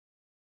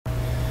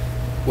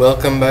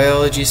Welcome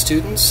biology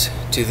students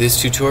to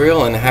this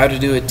tutorial on how to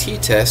do a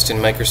t-test in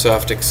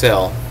Microsoft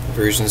Excel,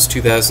 versions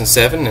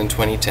 2007 and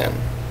 2010.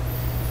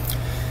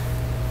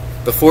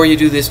 Before you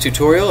do this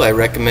tutorial, I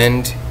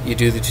recommend you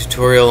do the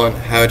tutorial on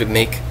how to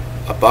make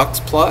a box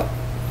plot,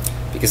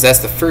 because that's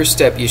the first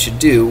step you should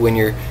do when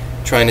you're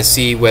trying to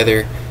see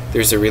whether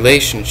there's a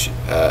relationship,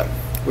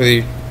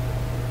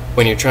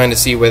 when you're trying to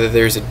see whether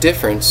there's a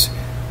difference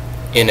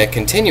in a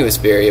continuous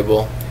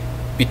variable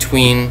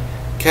between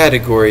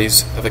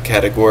categories of a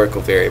categorical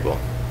variable.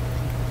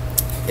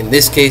 In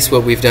this case,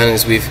 what we've done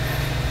is we've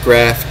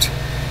graphed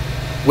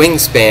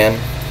wingspan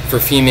for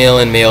female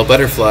and male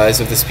butterflies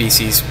of the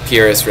species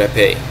Pieris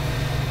rapae.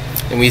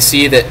 And we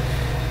see that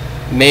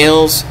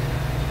males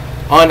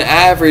on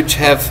average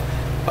have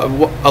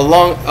a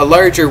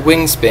larger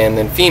wingspan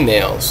than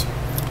females.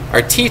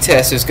 Our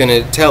t-test is going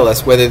to tell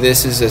us whether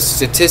this is a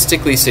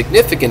statistically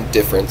significant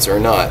difference or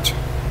not.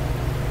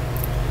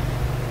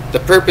 The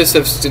purpose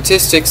of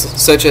statistics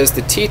such as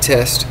the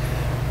t-test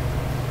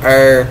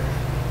are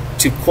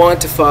to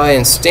quantify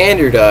and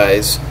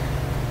standardize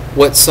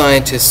what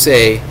scientists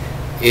say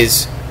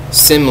is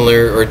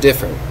similar or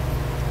different.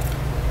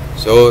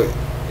 So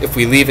if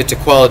we leave it to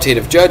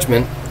qualitative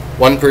judgment,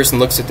 one person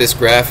looks at this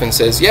graph and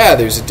says, yeah,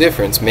 there's a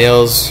difference,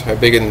 males are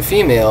bigger than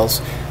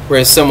females,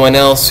 whereas someone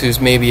else who's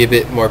maybe a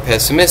bit more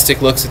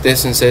pessimistic looks at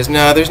this and says,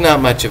 no, there's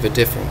not much of a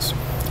difference.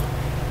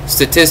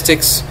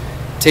 Statistics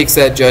takes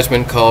that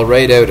judgment call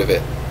right out of it.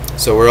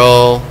 So we're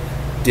all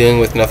dealing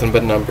with nothing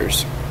but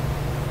numbers.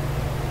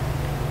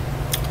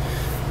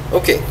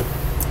 Okay,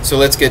 so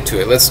let's get to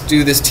it. Let's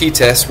do this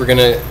t-test. We're going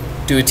to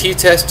do a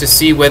t-test to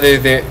see whether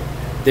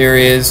there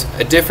is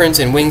a difference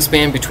in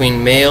wingspan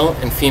between male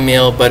and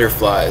female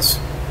butterflies.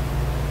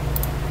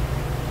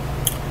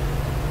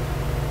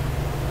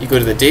 You go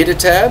to the Data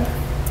tab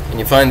and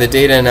you find the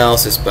Data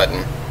Analysis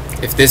button.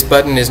 If this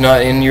button is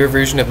not in your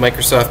version of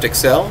Microsoft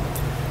Excel,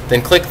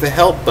 then click the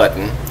Help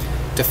button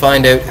to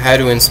find out how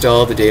to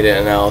install the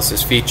data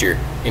analysis feature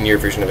in your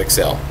version of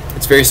Excel.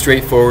 It's very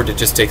straightforward, it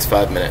just takes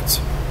 5 minutes.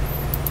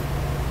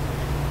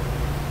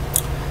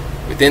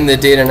 Within the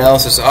data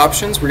analysis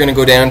options, we're going to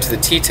go down to the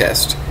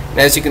t-test. And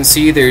as you can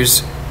see,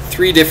 there's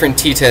 3 different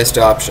t-test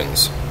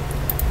options.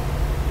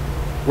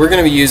 We're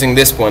going to be using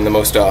this one the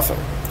most often.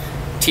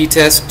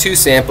 T-test to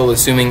sample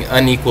assuming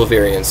unequal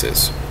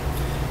variances.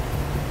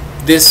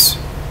 This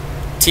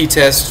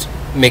t-test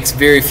makes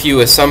very few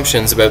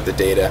assumptions about the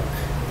data,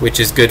 which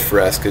is good for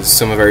us because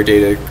some of our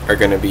data are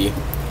going to be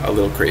a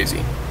little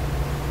crazy.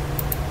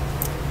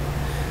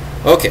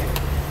 Okay,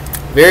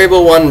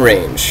 variable 1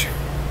 range.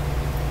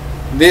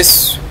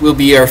 This will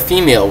be our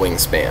female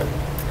wingspan,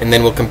 and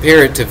then we'll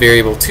compare it to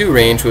variable 2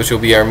 range, which will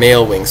be our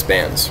male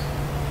wingspans.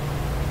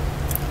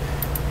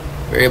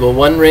 Variable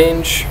 1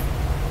 range.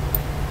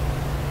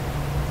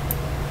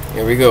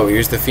 Here we go.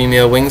 Here's the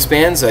female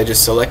wingspans. I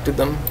just selected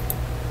them.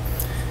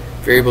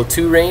 Variable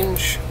 2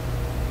 range,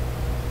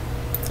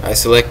 I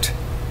select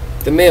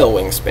the male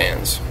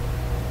wingspans.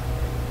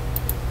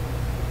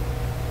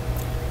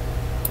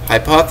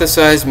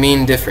 Hypothesized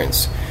mean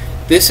difference.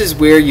 This is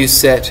where you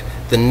set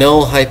the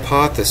null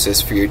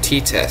hypothesis for your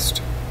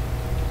t-test.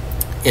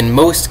 In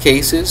most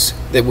cases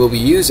that we'll be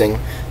using,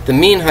 the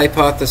mean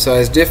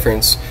hypothesized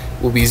difference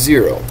will be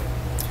 0.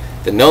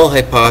 The null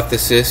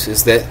hypothesis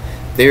is that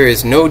there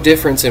is no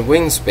difference in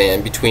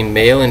wingspan between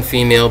male and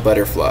female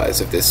butterflies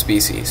of this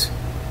species.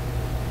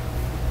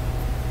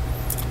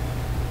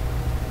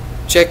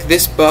 Check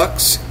this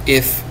box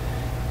if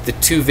the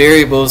 2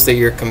 variables that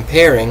you're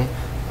comparing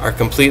are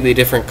completely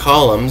different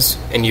columns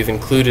and you've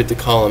included the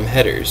column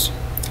headers.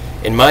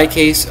 In my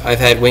case, I've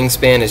had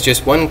wingspan as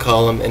just 1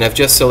 column and I've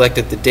just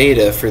selected the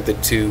data for the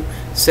 2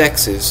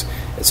 sexes,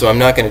 and so I'm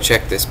not going to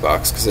check this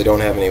box because I don't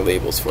have any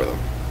labels for them.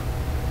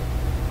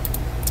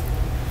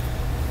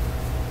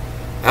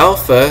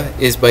 Alpha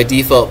is by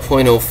default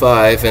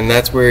 0.05, and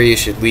that's where you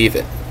should leave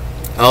it.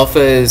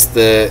 Alpha is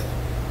the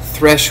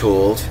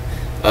threshold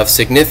of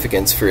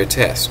significance for a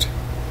test.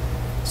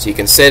 So you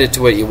can set it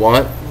to what you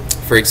want.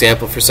 For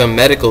example, for some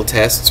medical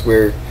tests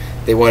where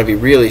they want to be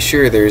really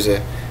sure there's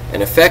an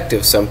effect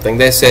of something,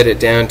 they set it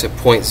down to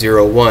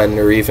 0.01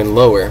 or even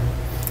lower.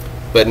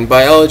 But in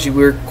biology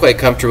we're quite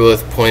comfortable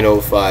with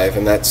 0.05,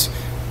 and that's,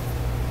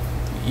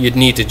 you'd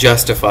need to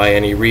justify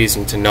any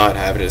reason to not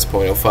have it as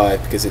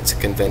 0.05 because it's a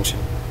convention.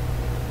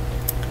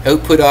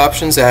 Output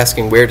options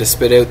asking where to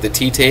spit out the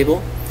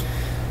t-table.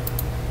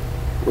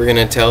 We're going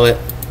to tell it,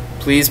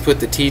 please put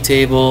the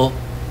t-table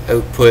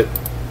output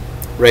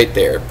right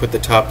there. Put the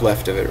top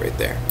left of it right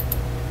there.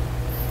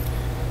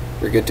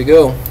 We're good to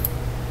go.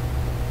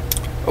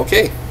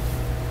 Okay,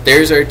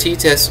 there's our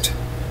t-test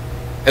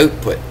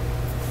output.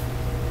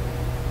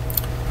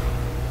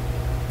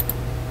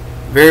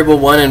 Variable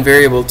 1 and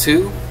variable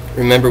 2.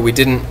 Remember, we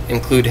didn't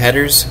include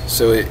headers,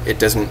 so it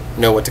doesn't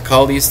know what to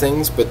call these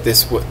things, but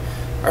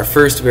our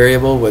first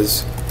variable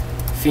was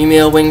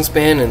female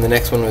wingspan and the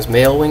next one was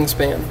male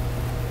wingspan.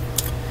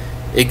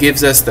 It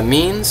gives us the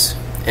means,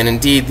 and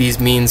indeed these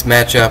means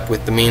match up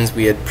with the means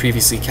we had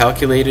previously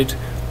calculated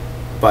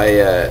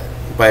by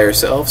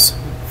ourselves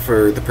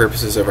for the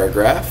purposes of our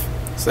graph,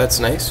 so that's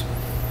nice.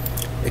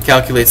 It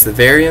calculates the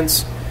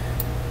variance,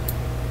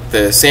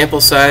 the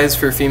sample size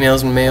for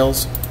females and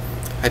males,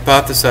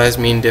 hypothesized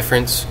mean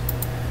difference.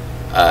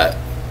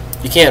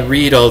 You can't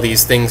read all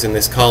these things in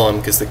this column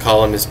because the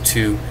column is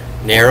too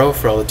narrow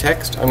for all the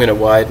text. I'm going to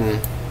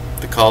widen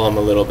the column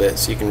a little bit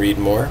so you can read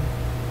more.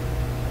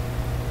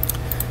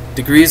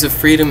 Degrees of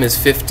freedom is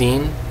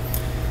 15.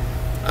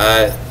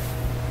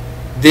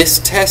 This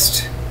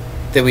test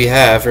that we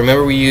have,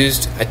 remember we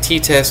used a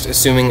t-test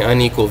assuming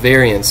unequal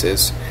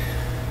variances.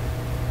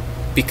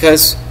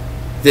 Because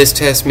this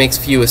test makes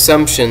few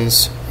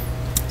assumptions,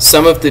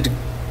 some of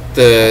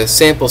the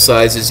sample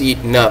size is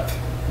eaten up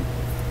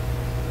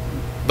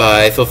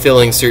by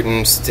fulfilling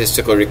certain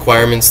statistical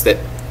requirements that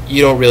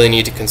you don't really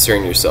need to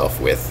concern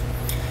yourself with.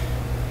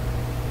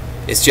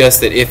 It's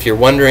just that if you're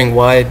wondering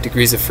why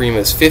degrees of freedom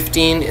is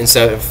 15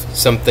 instead of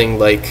something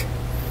like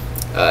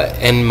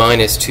n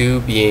minus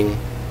 2 being,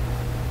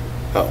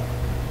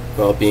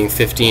 being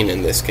 15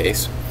 in this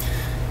case.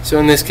 So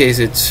in this case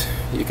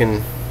you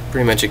can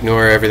pretty much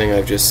ignore everything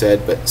I've just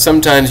said, but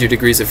sometimes your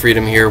degrees of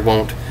freedom here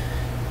won't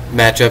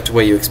match up to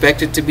what you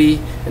expect it to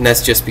be, and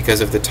that's just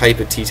because of the type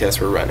of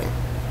t-test we're running.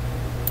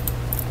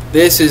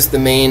 This is the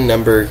main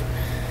number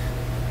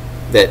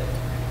that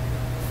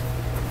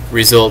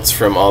results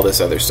from all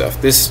this other stuff.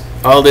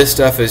 All this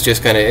stuff is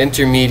just kind of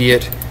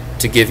intermediate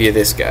to give you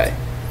this guy,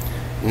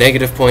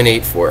 negative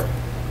 0.84.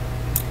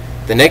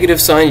 The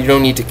negative sign you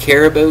don't need to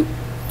care about.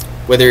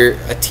 Whether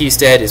a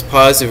t-stat is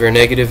positive or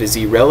negative is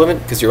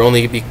irrelevant because you're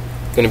only going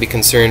to be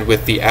concerned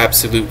with the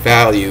absolute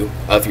value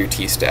of your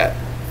t-stat.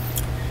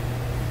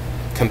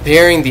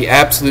 Comparing the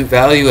absolute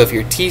value of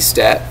your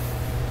t-stat,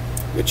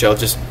 which I'll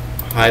just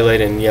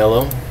highlight in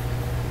yellow,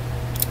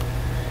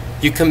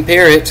 you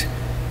compare it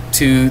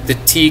to the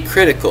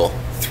t-critical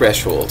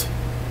threshold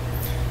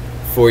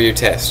for your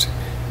test.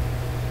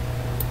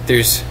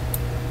 There's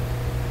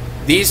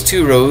these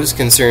two rows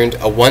concerned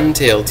a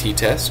one-tailed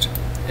t-test,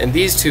 and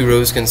these two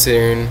rows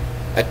concern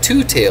a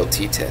two-tailed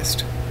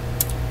t-test.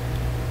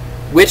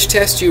 Which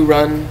test you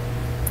run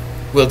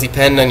will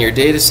depend on your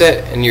data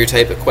set and your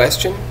type of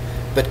question,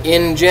 but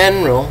in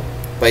general,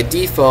 by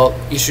default,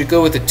 you should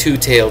go with a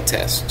two-tailed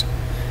test.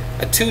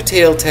 A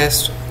two-tailed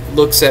test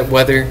looks at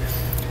whether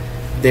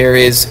there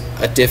is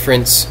a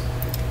difference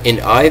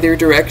in either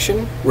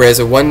direction, whereas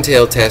a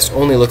one-tailed test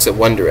only looks at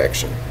one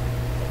direction.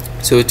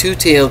 So a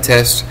two-tailed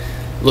test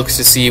looks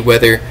to see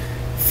whether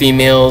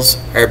females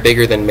are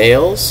bigger than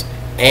males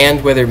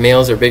and whether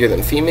males are bigger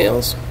than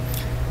females,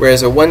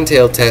 whereas a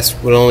one-tailed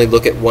test would only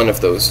look at one of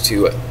those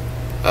two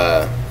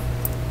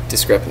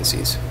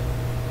discrepancies.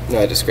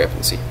 Not a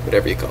discrepancy,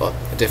 whatever you call it,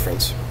 a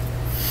difference.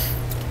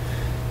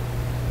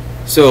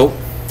 So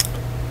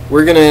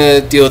we're going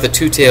to deal with a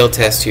two-tailed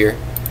test here,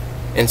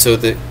 and so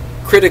the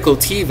critical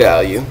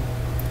t-value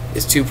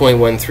is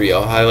 2.13.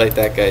 I'll highlight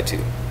that guy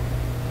too.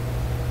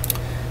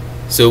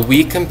 So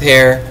we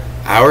compare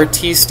our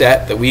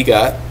t-stat that we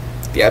got,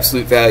 the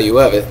absolute value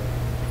of it,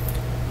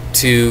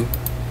 to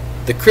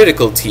the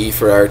critical t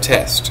for our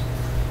test.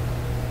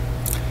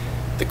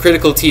 The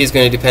critical t is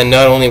going to depend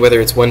not only whether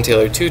it's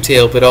one-tailed or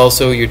two-tailed, but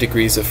also your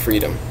degrees of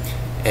freedom.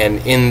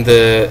 And in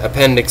the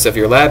appendix of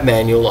your lab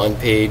manual on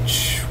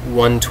page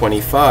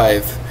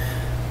 125,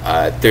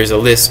 there's a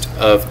list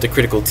of the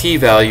critical t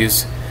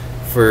values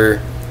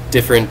for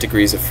different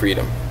degrees of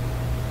freedom.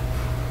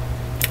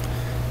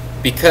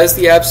 Because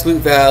the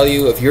absolute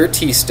value of your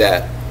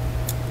t-stat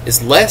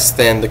is less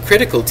than the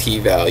critical t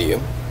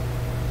value,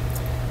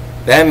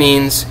 that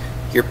means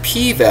your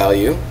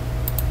p-value,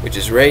 which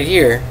is right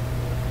here,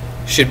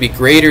 should be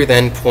greater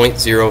than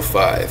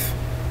 0.05.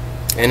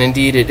 And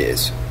indeed it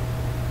is.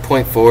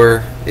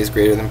 0.4 is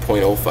greater than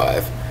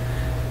 0.05.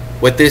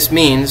 What this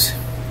means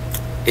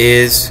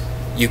is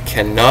you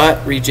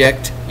cannot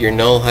reject your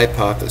null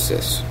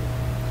hypothesis.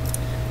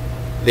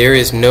 There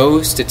is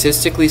no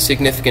statistically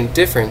significant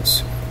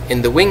difference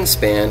in the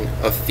wingspan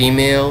of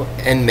female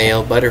and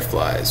male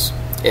butterflies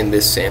in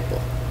this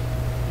sample.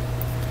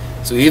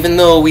 So even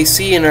though we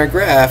see in our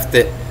graph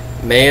that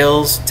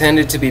males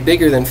tended to be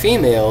bigger than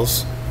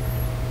females,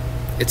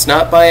 it's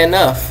not by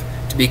enough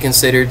to be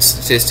considered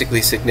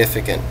statistically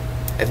significant,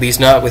 at least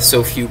not with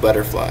so few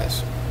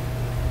butterflies.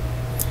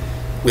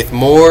 With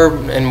more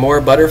and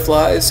more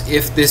butterflies,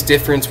 if this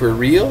difference were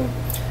real,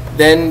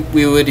 then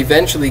we would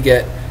eventually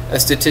get a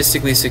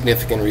statistically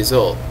significant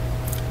result.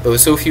 But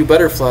with so few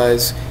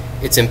butterflies,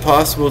 it's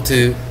impossible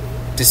to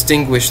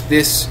distinguish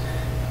this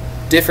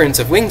difference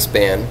of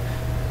wingspan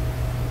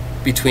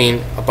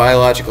between a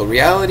biological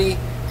reality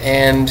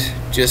and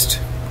just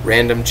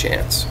random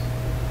chance.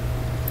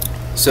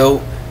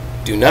 So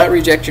do not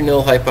reject your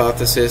null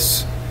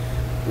hypothesis.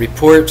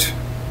 Report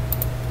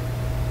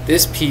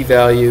this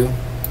p-value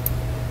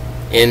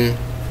in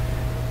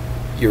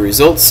your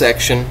results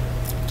section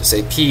to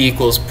say p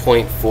equals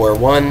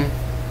 0.41,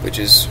 which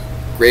is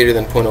greater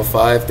than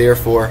 0.05.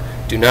 Therefore,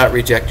 do not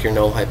reject your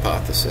null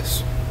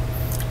hypothesis.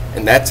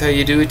 And that's how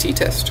you do a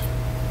t-test.